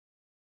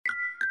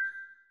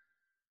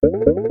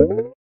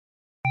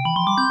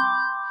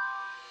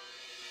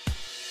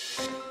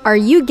Are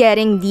you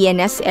getting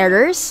DNS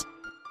errors?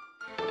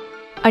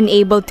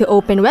 Unable to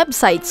open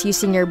websites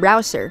using your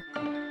browser?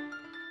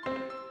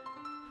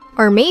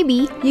 Or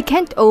maybe you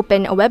can't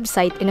open a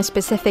website in a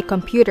specific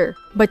computer,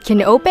 but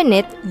can open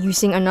it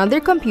using another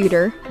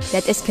computer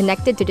that is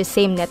connected to the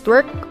same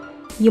network?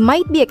 You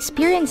might be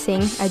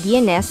experiencing a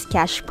DNS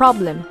cache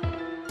problem.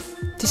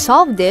 To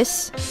solve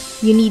this,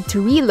 you need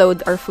to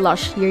reload or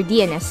flush your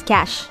DNS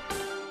cache.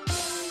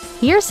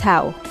 Here's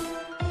how.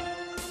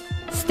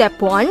 Step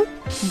 1.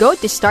 Go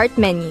to Start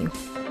menu.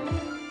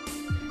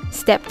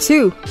 Step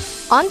 2.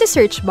 On the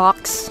search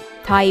box,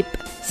 type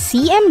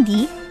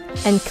cmd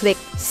and click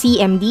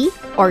cmd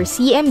or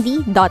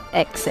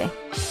cmd.exe.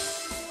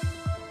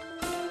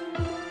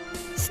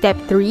 Step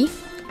 3.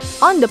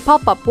 On the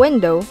pop-up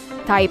window,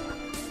 type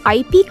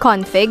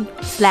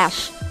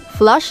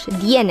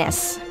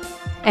ipconfig/flushdns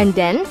and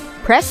then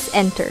press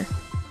Enter.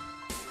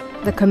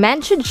 The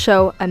command should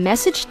show a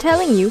message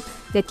telling you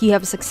that you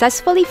have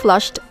successfully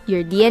flushed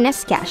your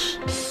DNS cache.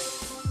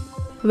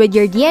 With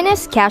your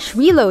DNS cache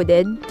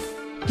reloaded,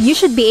 you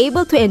should be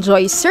able to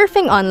enjoy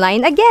surfing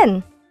online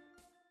again!